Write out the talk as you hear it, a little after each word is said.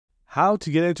How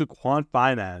to get into quant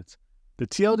finance. The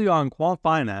TLD on quant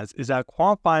finance is that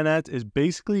quant finance is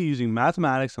basically using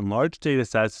mathematics and large data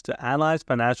sets to analyze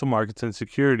financial markets and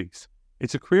securities.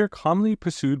 It's a career commonly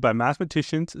pursued by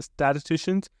mathematicians,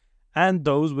 statisticians, and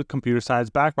those with computer science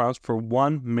backgrounds for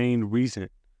one main reason.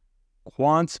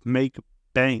 Quants make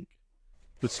bank.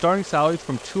 With starting salaries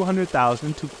from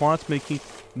 $200,000 to quants making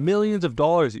millions of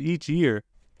dollars each year,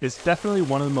 it's definitely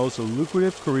one of the most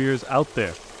lucrative careers out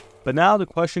there. But now the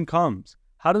question comes,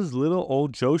 how does little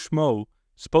old Joe Schmo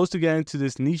supposed to get into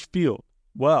this niche field?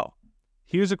 Well,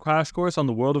 here's a crash course on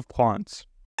the world of quants.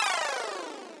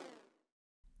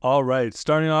 Alright,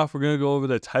 starting off, we're going to go over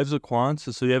the types of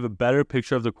quants so you have a better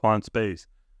picture of the quant space.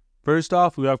 First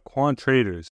off, we have quant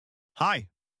traders. Hi,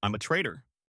 I'm a trader.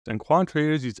 And quant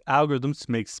traders use algorithms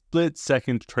to make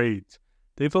split-second trades.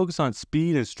 They focus on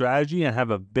speed and strategy and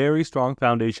have a very strong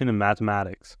foundation in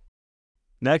mathematics.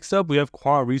 Next up, we have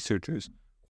quant researchers.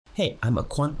 Hey, I'm a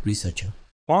quant researcher.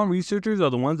 Quant researchers are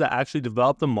the ones that actually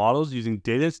develop the models using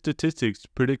data and statistics to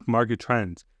predict market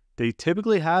trends. They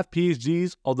typically have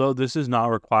PhDs, although this is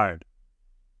not required.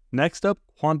 Next up,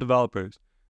 quant developers.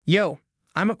 Yo,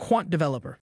 I'm a quant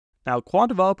developer. Now, quant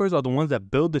developers are the ones that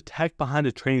build the tech behind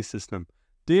the trading system.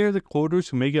 They are the coders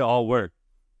who make it all work.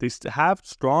 They have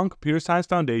strong computer science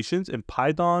foundations in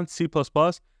Python, C++,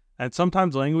 and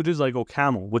sometimes languages like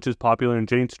OCaml, which is popular in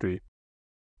Jane Street.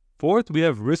 Fourth, we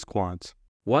have risk quants.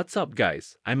 What's up,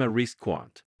 guys? I'm a risk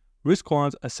quant. Risk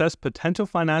quants assess potential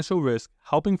financial risk,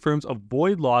 helping firms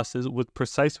avoid losses with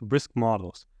precise risk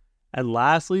models. And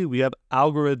lastly, we have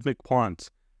algorithmic quants.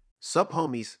 Sup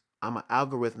homies, I'm an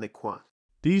algorithmic quant.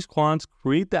 These quants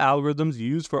create the algorithms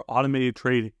used for automated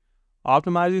trading,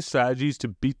 optimizing strategies to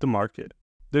beat the market.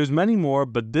 There's many more,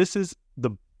 but this is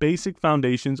the basic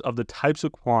foundations of the types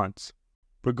of quants.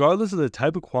 Regardless of the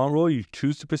type of quant role you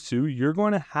choose to pursue, you're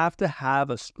going to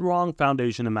have a strong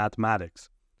foundation in mathematics.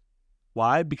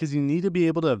 Why? Because you need to be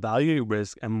able to evaluate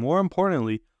risk, and more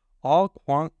importantly, all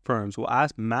quant firms will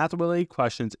ask math-related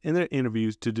questions in their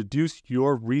interviews to deduce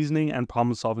your reasoning and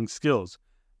problem-solving skills.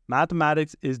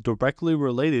 Mathematics is directly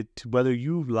related to whether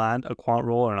you land a quant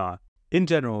role or not. In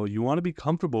general, you want to be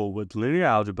comfortable with linear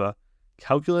algebra,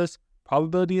 calculus,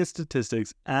 probability and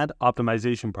statistics, and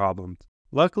optimization problems.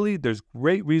 Luckily, there's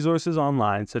great resources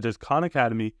online such as Khan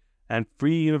Academy and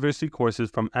free university courses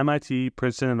from MIT,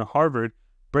 Princeton, and Harvard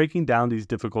breaking down these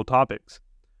difficult topics.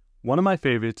 One of my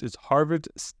favorites is Harvard's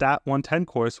Stat 110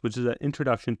 course, which is an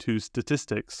introduction to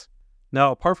statistics.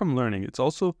 Now, apart from learning, it's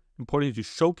also important to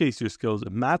showcase your skills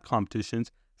in math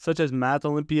competitions such as math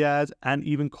olympiads and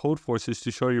even code forces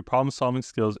to show your problem-solving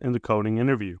skills in the coding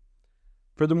interview.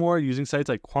 Furthermore, using sites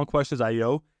like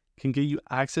QuantQuestions.io can get you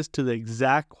access to the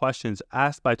exact questions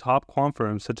asked by top quant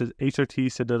firms such as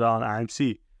HRT, Citadel, and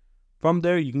IMC. From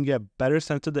there, you can get a better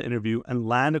sense of the interview and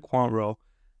land a quant role.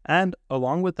 And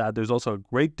along with that, there's also a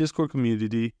great Discord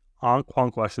community on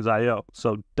QuantQuestions.io,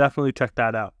 so definitely check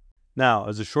that out. Now,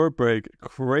 as a short break, a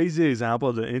crazy example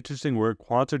of the interesting work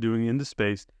quants are doing in the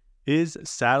space is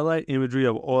satellite imagery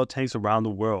of oil tanks around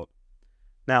the world.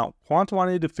 Now, quants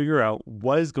wanted to figure out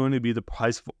what is going to be the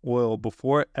price of oil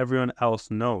before everyone else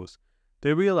knows.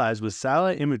 They realized with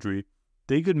satellite imagery,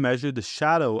 they could measure the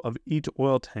shadow of each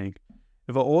oil tank.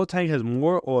 If an oil tank has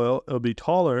more oil, it'll be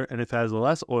taller, and if it has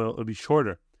less oil, it'll be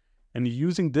shorter. And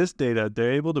using this data,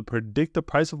 they're able to predict the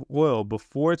price of oil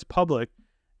before it's public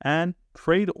and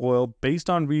trade oil based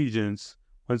on regions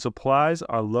when supplies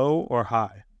are low or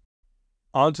high.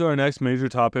 On to our next major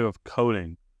topic of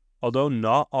coding. Although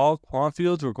not all quant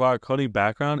fields require a coding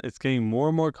background, it's getting more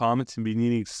and more common to be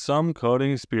needing some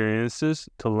coding experiences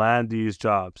to land these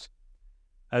jobs.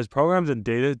 As programs and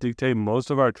data dictate most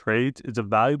of our trades, it's a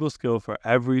valuable skill for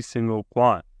every single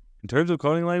quant. In terms of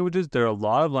coding languages, there are a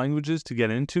lot of languages to get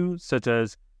into, such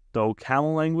as the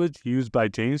OCaml language used by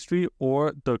Jane Street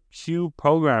or the Q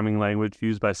programming language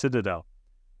used by Citadel.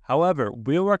 However,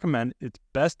 we'll recommend it's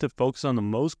best to focus on the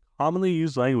most commonly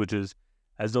used languages,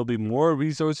 as there'll be more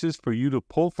resources for you to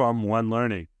pull from when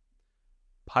learning.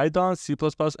 Python, C++,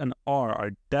 and R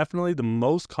are definitely the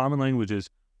most common languages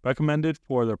recommended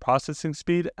for their processing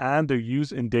speed and their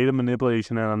use in data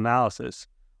manipulation and analysis.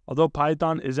 Although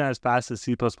Python isn't as fast as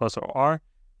C++ or R,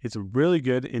 it's really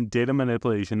good in data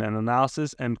manipulation and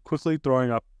analysis and quickly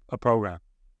throwing up a program.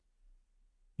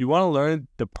 You want to learn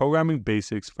the programming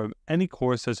basics from any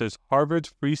course such as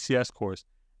Harvard's free CS course,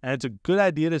 and it's a good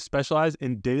idea to specialize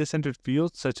in data-centered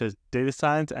fields such as data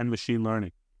science and machine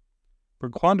learning. For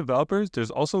quant developers,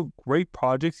 there's also great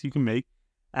projects you can make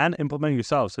and implement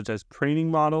yourself, such as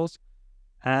training models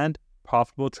and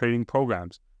profitable trading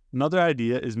programs. Another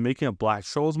idea is making a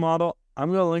Black-Scholes model I'm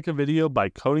going to link a video by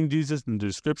Coding Jesus in the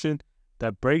description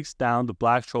that breaks down the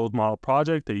Black-Scholes model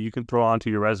project that you can throw onto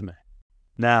your resume.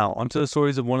 Now, onto the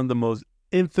stories of one of the most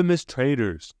infamous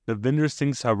traders, Navinder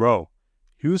Singh Sahro.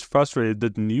 He was frustrated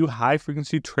that the new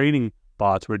high-frequency trading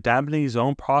bots were dampening his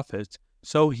own profits,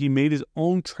 so he made his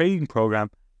own trading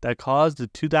program that caused the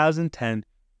 2010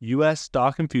 U.S.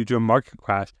 stock and future market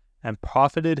crash and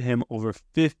profited him over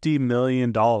 $50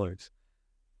 million.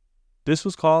 This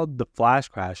was called the flash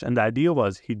crash, and the idea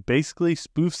was he'd basically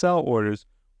spoof sell orders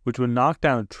which would knock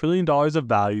down $1 trillion of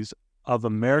values of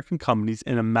American companies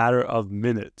in a matter of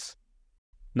minutes.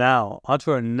 Now,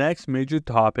 onto our next major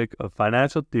topic of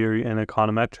financial theory and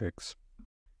econometrics.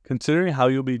 Considering how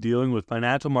you'll be dealing with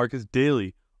financial markets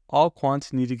daily, all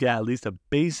quants need to get at least a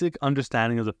basic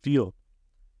understanding of the field.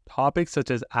 Topics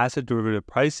such as asset derivative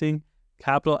pricing,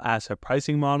 capital asset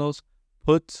pricing models,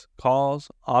 puts, calls,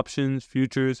 options,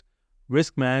 futures,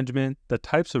 risk management, the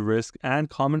types of risk, and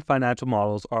common financial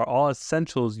models are all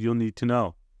essentials you'll need to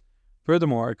know.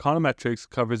 Furthermore, econometrics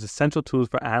covers essential tools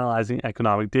for analyzing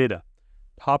economic data.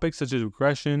 Topics such as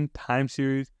regression, time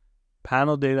series,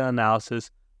 panel data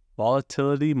analysis,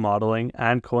 volatility modeling,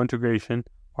 and co-integration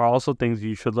are also things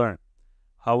you should learn.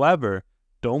 However,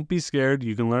 don't be scared,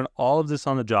 you can learn all of this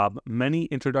on the job. Many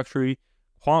introductory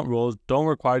quant roles don't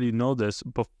require you to know this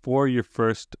before your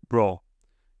first role.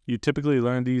 You typically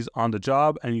learn these on the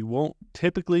job, and you won't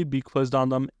typically be quizzed on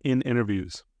them in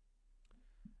interviews.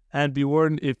 And be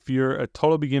warned, if you're a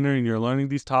total beginner and you're learning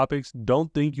these topics,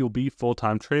 don't think you'll be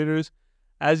full-time traders.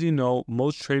 As you know,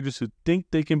 most traders who think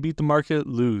they can beat the market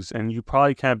lose, and you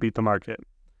probably can't beat the market.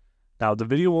 Now, the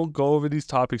video won't go over these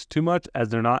topics too much as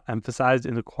they're not emphasized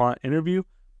in the quant interview,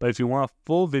 but if you want a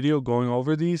full video going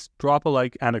over these, drop a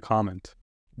like and a comment.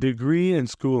 Degree and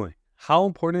schooling. How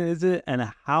important is it,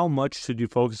 and how much should you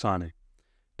focus on it?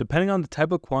 Depending on the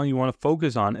type of quant you want to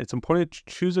focus on, it's important to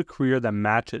choose a career that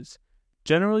matches.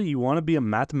 Generally, you want to be a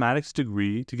mathematics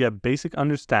degree to get basic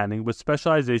understanding with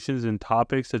specializations in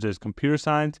topics such as computer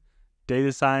science,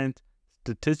 data science,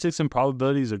 statistics and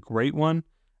probability is a great one,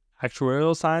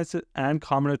 actuarial science, and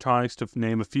combinatorics to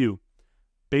name a few.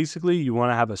 Basically, you want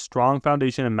to have a strong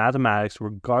foundation in mathematics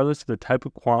regardless of the type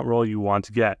of quant role you want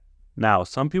to get. Now,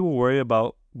 some people worry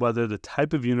about whether the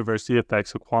type of university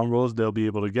affects the quant roles they'll be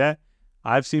able to get.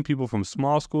 I've seen people from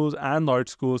small schools and large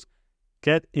schools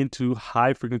get into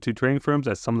high-frequency trading firms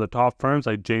at some of the top firms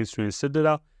like Jane Street and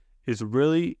Citadel. It's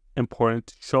really important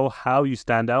to show how you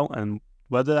stand out, and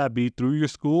whether that be through your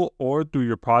school or through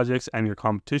your projects and your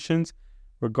competitions,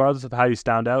 regardless of how you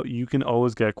stand out, you can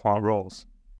always get quant roles.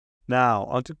 Now,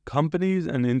 onto companies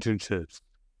and internships.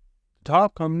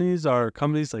 Top companies are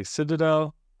companies like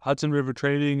Citadel, Hudson River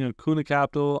Trading, Acuna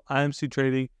Capital, IMC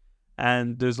Trading,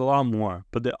 and there's a lot more,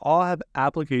 but they all have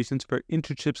applications for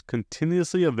internships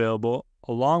continuously available,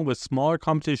 along with smaller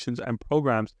competitions and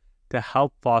programs to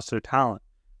help foster talent.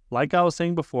 Like I was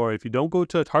saying before, if you don't go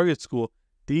to a target school,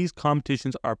 these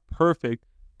competitions are perfect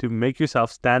to make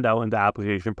yourself stand out in the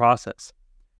application process.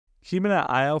 Keeping an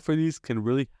eye out for these can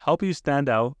really help you stand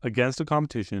out against the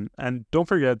competition, and don't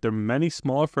forget there are many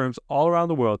smaller firms all around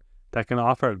the world that can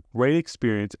offer a great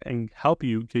experience and help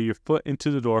you get your foot into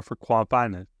the door for quant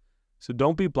finance. So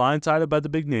don't be blindsided by the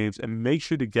big names and make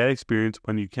sure to get experience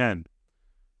when you can.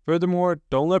 Furthermore,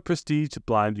 don't let prestige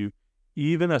blind you.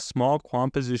 Even a small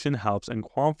quant position helps, and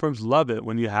quant firms love it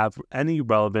when you have any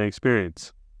relevant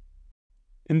experience.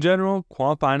 In general,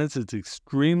 quant finance is an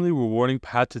extremely rewarding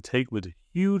path to take with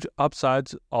huge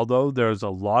upsides, although there's a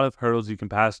lot of hurdles you can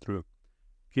pass through.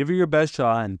 Give it your best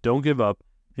shot and don't give up,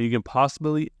 and you can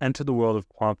possibly enter the world of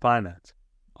quant finance.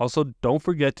 Also, don't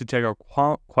forget to check out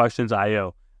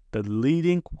QuantQuestions.io, the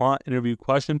leading quant interview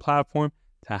question platform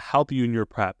to help you in your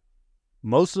prep.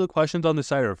 Most of the questions on the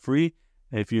site are free,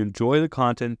 and if you enjoy the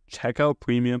content, check out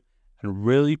Premium and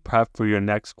really prep for your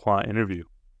next quant interview.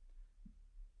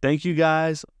 Thank you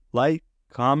guys. Like,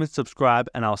 comment, subscribe,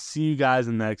 and I'll see you guys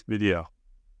in the next video.